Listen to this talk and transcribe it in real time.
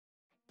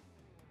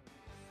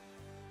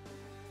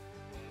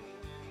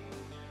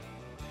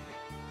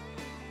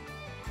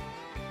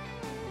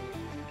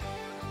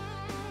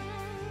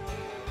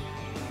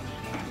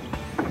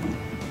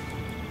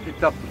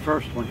picked up the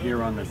first one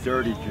here on the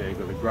Dirty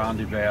Jig of the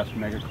Grande Bass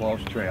Mega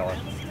Claws trailer.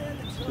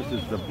 This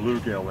is the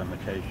bluegill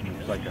imitation.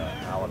 It's like a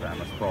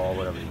Alabama crawl,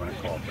 whatever you want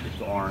to call it, but it's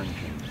orange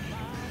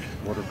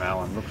and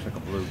watermelon. Looks like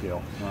a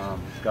bluegill.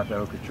 It's got the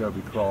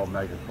Okeechobee crawl,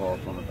 Mega Claws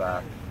on the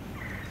back.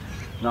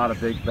 Not a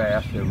big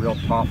bass. They're real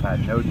tough.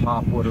 Had no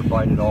top water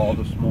bite at all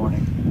this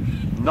morning.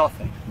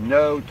 Nothing.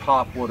 No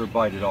top water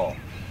bite at all.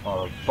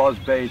 Buzz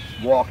baits,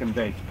 walking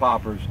baits,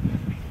 poppers.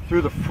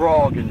 Threw the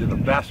frog into the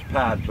best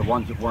pads, the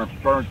ones that weren't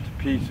burnt to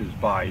pieces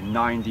by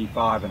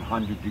 95 and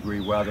 100 degree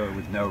weather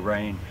with no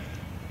rain.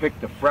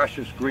 Picked the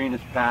freshest,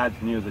 greenest pads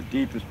near the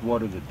deepest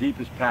water, the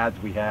deepest pads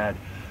we had.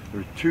 There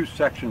were 2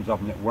 sections of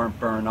them that weren't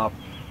burned up.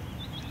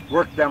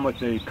 Worked them with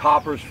the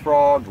Copper's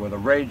frog, with a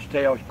rage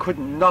tail.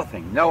 Couldn't,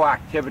 nothing, no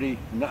activity.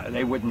 No,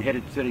 they wouldn't hit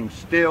it sitting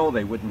still.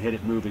 They wouldn't hit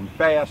it moving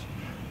fast.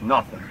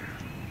 Nothing.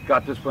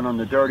 Got this one on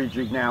the Dirty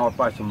Jig now up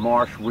by some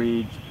marsh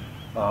weeds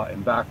in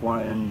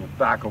the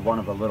back of one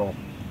of the little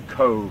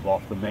cove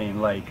off the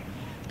main lake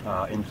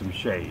in some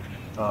shade.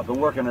 Been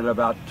working it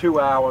about 2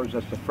 hours.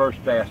 That's the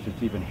first bass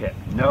that's even hit.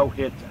 No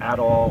hits at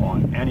all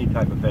on any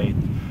type of bait.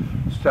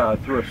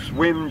 Through a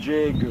swim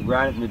jig,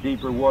 ran it in the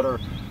deeper water.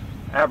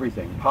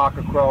 Everything.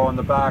 Pocket crawl on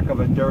the back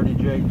of a Dirty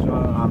Jig,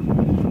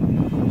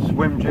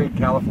 swim jig,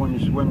 California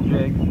swim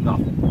jig,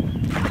 nothing.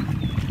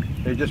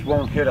 They just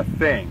won't hit a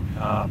thing.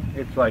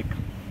 It's like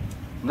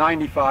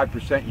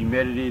 95%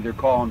 humidity. They're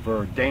calling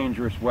for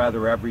dangerous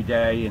weather every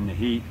day in the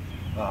heat.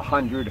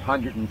 100,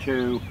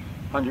 102,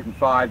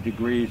 105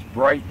 degrees,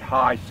 bright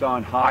high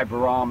sun, high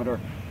barometer.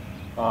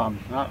 I'm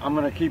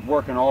going to keep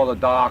working all the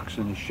docks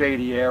and the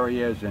shady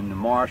areas and the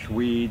marsh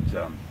weeds.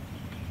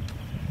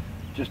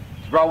 Just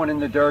throwing in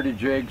the Dirty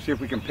Jig, see if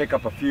we can pick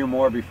up a few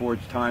more before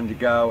it's time to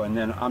go, and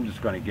then I'm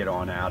just going to get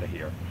on out of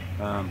here.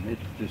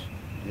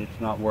 It's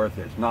not worth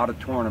it. It's not a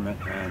tournament,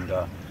 and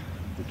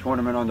the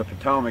tournament on the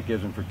Potomac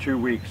isn't for 2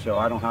 weeks, so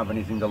I don't have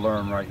anything to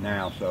learn right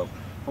now. So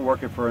I'm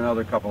working for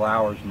another couple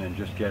hours and then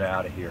just get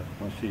out of here.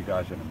 We'll see you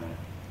guys in a minute.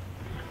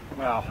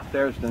 Well,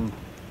 there's the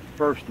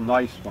first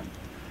nice one.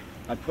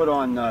 I put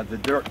on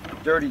the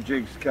Dirty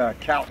Jig's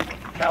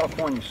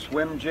California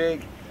swim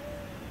jig,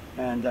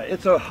 and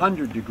it's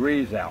 100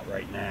 degrees out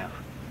right now.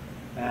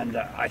 And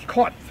I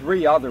caught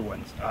 3 other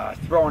ones,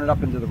 throwing it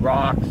up into the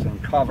rocks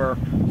and cover,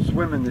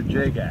 swimming the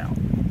jig out.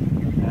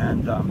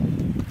 And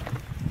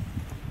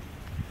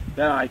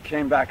then I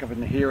came back up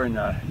into here and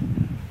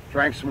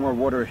drank some more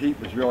water. Heat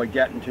was really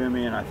getting to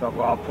me, and I thought,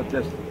 well, I'll put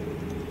this,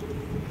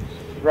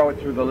 throw it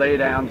through the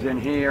laydowns in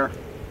here,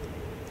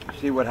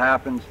 see what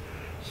happens.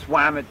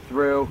 Swam it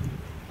through,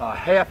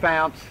 ½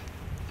 ounce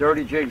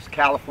Dirty Jig's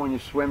California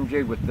swim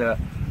jig with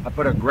I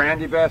put a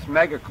Grande Bass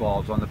Mega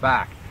Claws on the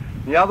back.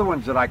 The other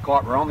ones that I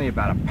caught were only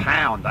about 1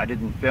 pound. I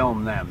didn't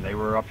film them. They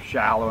were up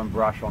shallow and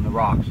brush on the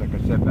rocks, like I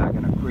said, back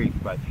in a creek,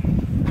 but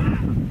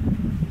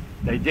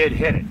they did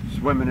hit it,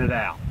 swimming it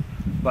out.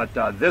 But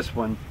this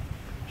one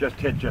just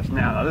hit just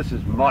now. Now this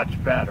is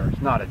much better.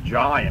 It's not a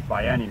giant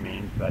by any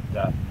means, but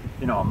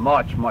you know, a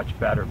much, much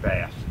better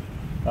bass.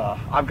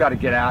 I've got to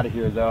get out of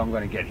here though. I'm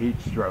going to get heat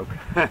stroke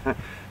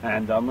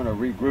and I'm going to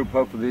regroup.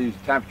 Hopefully these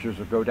temperatures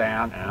will go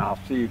down, and I'll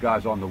see you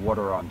guys on the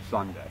water on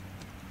Sunday.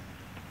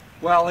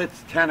 Well,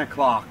 it's 10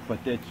 o'clock, but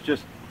it's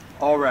just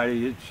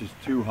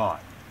too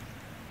hot.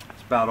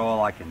 That's about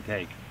all I can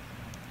take.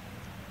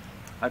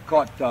 I've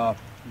caught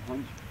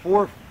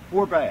four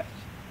bass.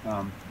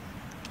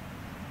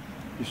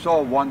 You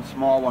saw one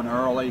small one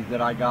early that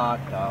I got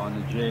on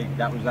the jig.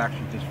 That was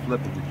actually just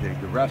flipping the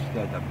jig. The rest,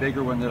 the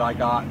bigger one that I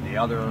got and the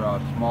other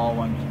small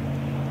ones,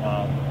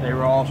 they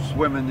were all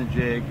swimming the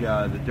jig.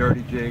 The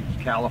Dirty Jig's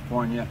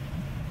California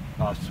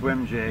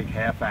swim jig,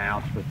 ½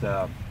 ounce, with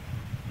the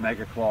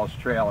Mega Claws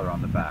trailer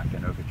on the back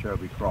and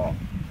Okeechobee crawl.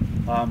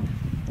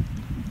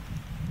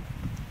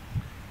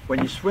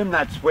 When you swim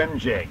that swim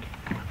jig,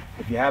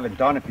 if you haven't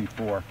done it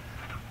before,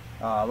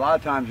 a lot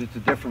of times it's a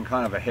different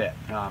kind of a hit.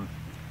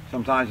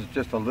 Sometimes it's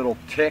just a little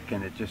tick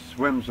and it just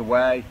swims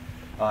away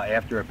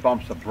after it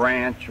bumps a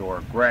branch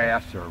or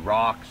grass or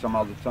rock,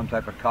 some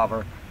type of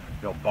cover.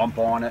 You'll bump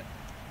on it,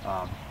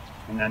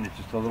 and then it's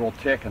just a little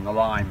tick and the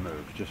line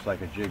moves, just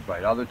like a jig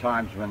bite. Other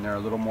times when they're a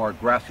little more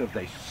aggressive,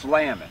 they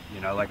slam it, you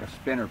know, like a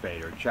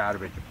spinnerbait or a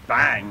chatterbait.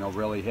 Bang, they'll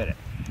really hit it.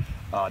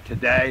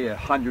 Today,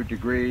 100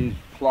 degrees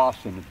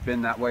plus, and it's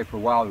been that way for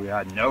a while. We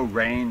had no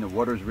rain, the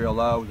water's real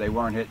low. They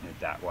weren't hitting it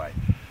that way.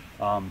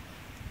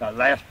 That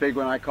last big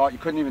one I caught, you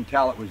couldn't even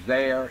tell it was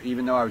there,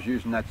 even though I was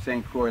using that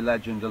St. Croix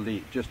Legend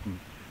Elite. Just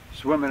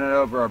swimming it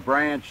over a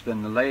branch,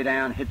 then the lay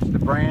down hits the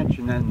branch,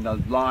 and then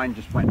the line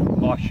just went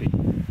mushy.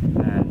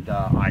 And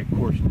I, of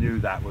course, knew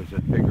that was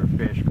a bigger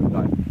fish because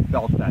I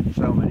felt that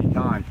so many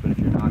times. But if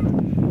you're not,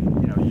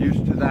 you know,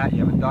 used to that,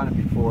 you haven't done it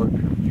before,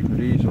 you could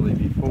easily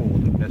be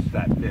fooled and miss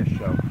that fish.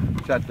 So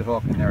set the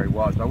hook, and there he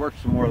was. I worked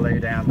some more lay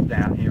downs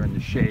down here in the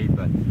shade,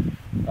 but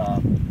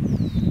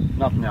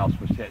nothing else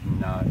was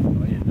hitting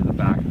into the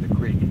back of the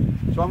creek.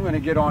 So I'm going to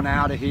get on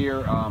out of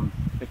here.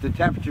 If the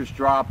temperatures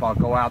drop, I'll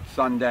go out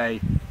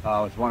Sunday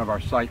with one of our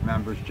site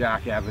members,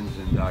 Jack Evans,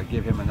 and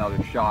give him another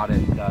shot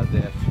at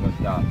this. But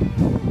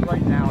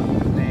right now,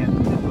 it's standing.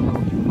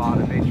 pot.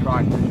 I may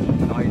try fishing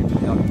tonight if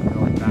it doesn't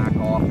really back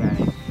off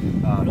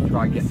any.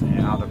 Try getting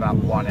out about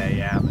 1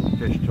 a.m. and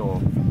fish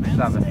till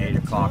 7, 8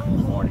 o'clock in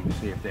the morning to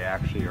see if they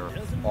actually are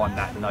on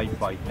that night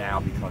bite now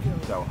because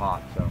it's so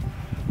hot. So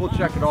we'll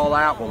check it all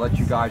out. We'll let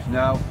you guys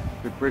know.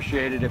 We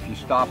appreciate it if you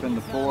stop in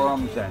the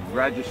forums and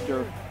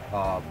register.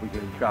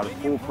 We've got a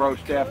full pro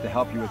staff to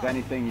help you with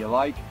anything you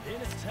like.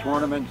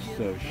 Tournaments,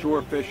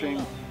 shore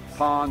fishing,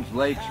 ponds,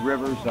 lakes,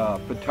 rivers,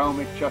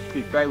 Potomac,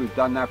 Chesapeake Bay. We've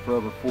done that for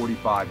over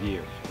 45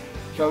 years.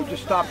 So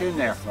just stop in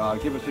there,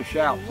 give us a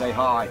shout, say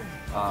hi,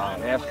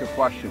 ask a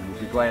question.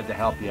 We'll be glad to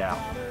help you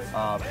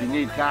out. If you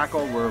need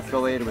tackle, we're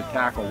affiliated with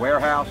Tackle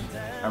Warehouse.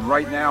 And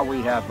right now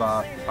we have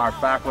our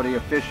faculty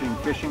of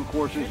fishing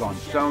courses on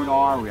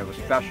sonar. We have a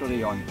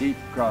specialty on deep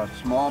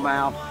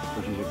smallmouth,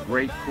 which is a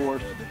great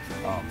course.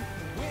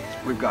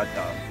 We've got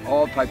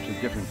all types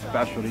of different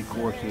specialty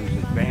courses,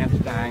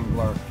 advanced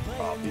angler,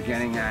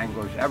 beginning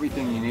anglers,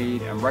 everything you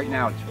need. And right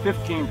now it's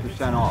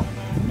 15% off.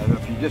 So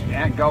if you just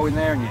go in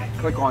there and you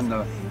click on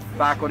the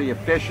Faculty of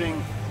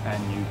Fishing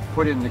and you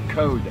put in the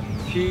code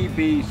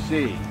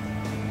TBC,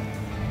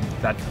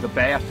 that's the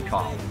Bass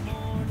College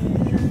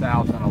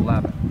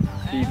 2011,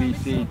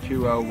 TBC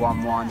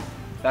 2011.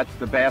 That's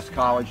the Bass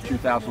College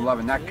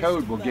 2011. That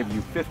code will give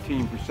you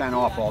 15%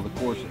 off all the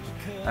courses.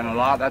 And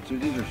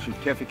these are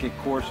certificate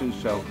courses,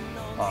 so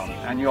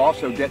and you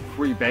also get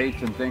free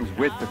baits and things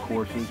with the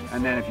courses.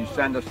 And then if you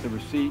send us the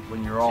receipt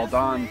when you're all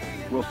done,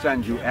 we'll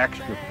send you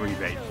extra free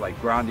baits like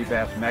Groundy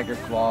Bass Mega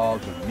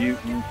Claws and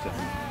Mutants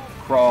and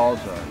crawls,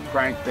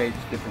 crankbaits,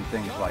 different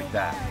things like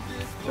that.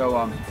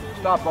 So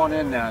stop on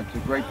in. It's a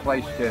great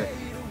place to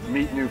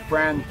meet new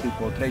friends.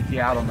 People will take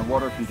you out on the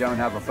water if you don't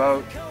have a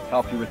boat,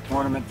 help you with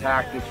tournament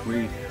tactics.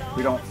 We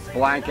don't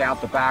blank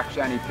out the backs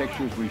any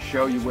pictures. We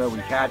show you where we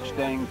catch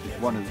things.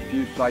 It's one of the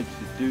few sites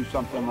that do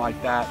something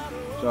like that.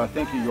 So I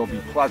think you'll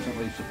be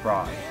pleasantly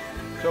surprised.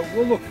 So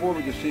we'll look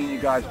forward to seeing you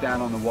guys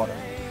down on the water.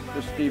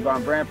 This is Steve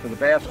Von Brandt for the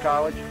Bass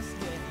College.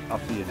 I'll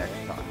see you next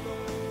time.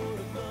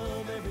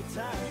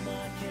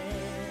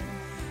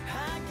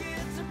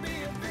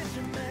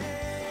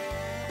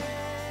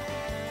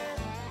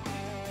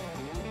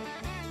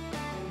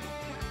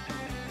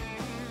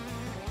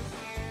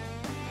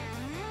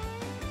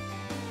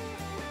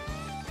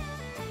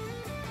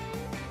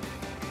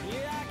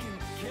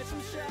 Catch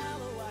 'em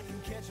shallow, I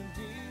can catch 'em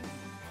deep.